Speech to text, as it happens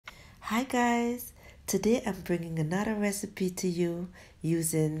Hi guys, today I'm bringing another recipe to you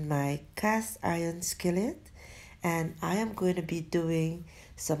using my cast iron skillet, and I am going to be doing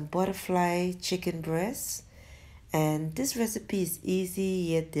some butterfly chicken breasts. And this recipe is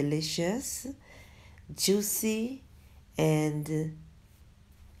easy yet delicious, juicy, and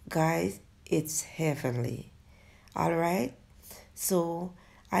guys, it's heavenly. Alright, so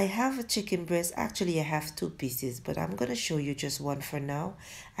I have a chicken breast. Actually, I have two pieces, but I'm going to show you just one for now.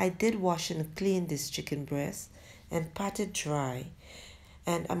 I did wash and clean this chicken breast and pat it dry.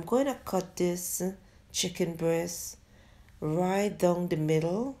 And I'm going to cut this chicken breast right down the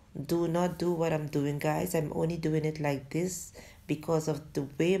middle. Do not do what I'm doing, guys. I'm only doing it like this because of the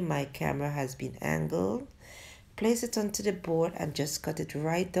way my camera has been angled. Place it onto the board and just cut it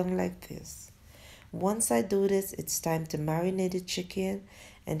right down like this. Once I do this, it's time to marinate the chicken,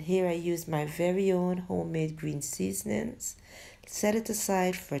 and here I use my very own homemade green seasonings. Set it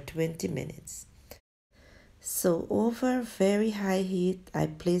aside for 20 minutes. So over very high heat, I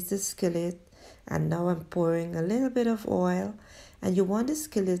place the skillet, and now I'm pouring a little bit of oil, and you want the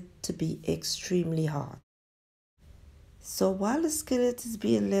skillet to be extremely hot. So while the skillet is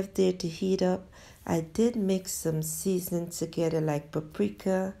being left there to heat up, I did mix some seasonings together like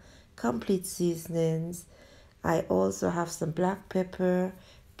paprika, complete seasonings. I also have some black pepper,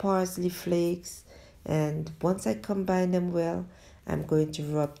 parsley flakes, and once I combine them well, I'm going to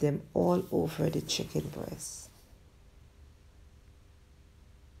rub them all over the chicken breast.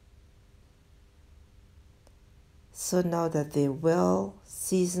 So now that they're well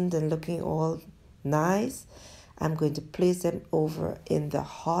seasoned and looking all nice, I'm going to place them over in the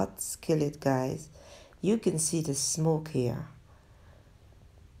hot skillet, guys. You can see the smoke here.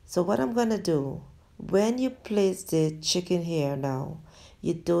 So what I'm going to do, when you place the chicken here now,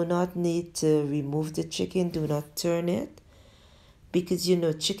 you do not need to remove the chicken. Do not turn it, because you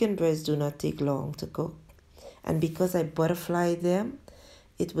know chicken breasts do not take long to cook. And because I butterfly them,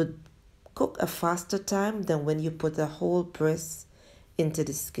 it would cook a faster time than when you put the whole breast into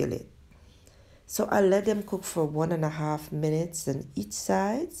the skillet. So I let them cook for 1.5 minutes on each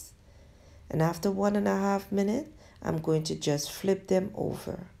sides. And after 1.5 minutes, I'm going to just flip them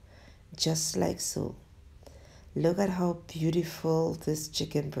over. Just like so. Look at how beautiful this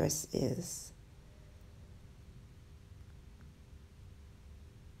chicken breast is.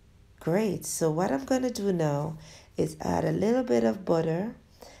 Great. So what I'm going to do now is add a little bit of butter.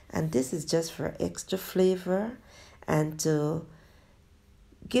 And this is just for extra flavor and to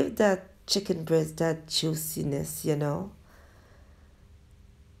give that chicken breast that juiciness, you know.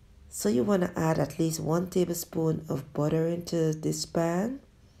 So you want to add at least 1 tablespoon of butter into this pan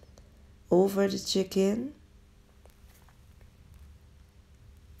over the chicken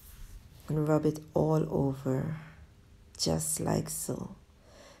and rub it all over, just like so.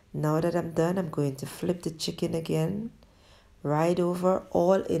 Now that I'm done, I'm going to flip the chicken again, right over,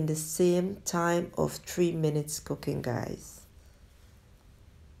 all in the same time of 3 minutes cooking, guys.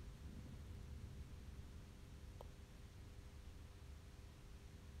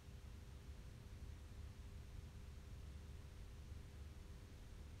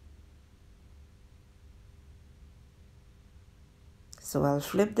 So I'll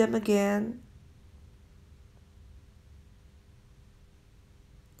flip them again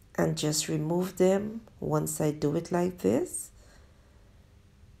and just remove them once I do it like this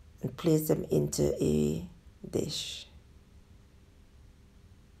and place them into a dish.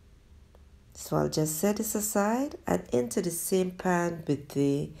 So I'll just set this aside, and into the same pan with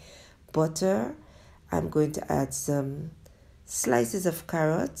the butter, I'm going to add some slices of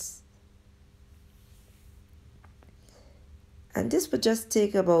carrots. And this would just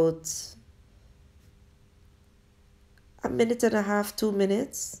take about 1.5 minutes, 2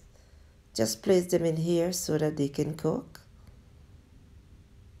 minutes. Just place them in here so that they can cook.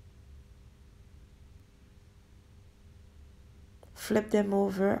 Flip them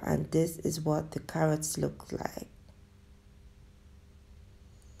over, and this is what the carrots look like.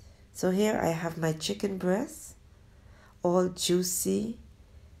 So here I have my chicken breast, all juicy,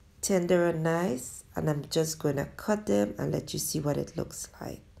 tender and nice, and I'm just going to cut them and let you see what it looks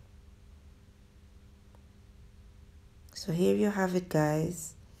like. So here you have it,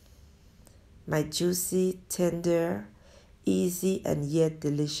 guys. My juicy, tender, easy and yet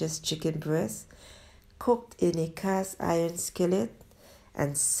delicious chicken breast, cooked in a cast iron skillet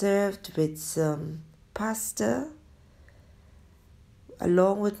and served with some pasta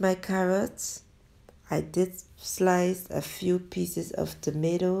along with my carrots. I did slice a few pieces of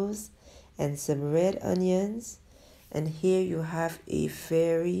tomatoes and some red onions, and here you have a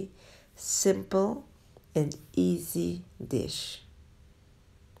very simple and easy dish.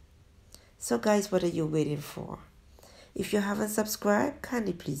 So guys, what are you waiting for? If you haven't subscribed,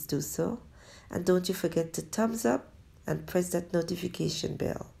 kindly please do so. And don't you forget to thumbs up and press that notification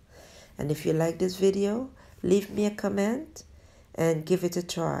bell. And if you like this video, leave me a comment and give it a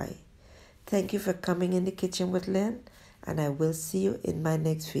try. Thank you for coming in the kitchen with Lynn, and I will see you in my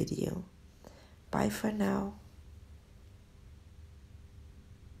next video. Bye for now.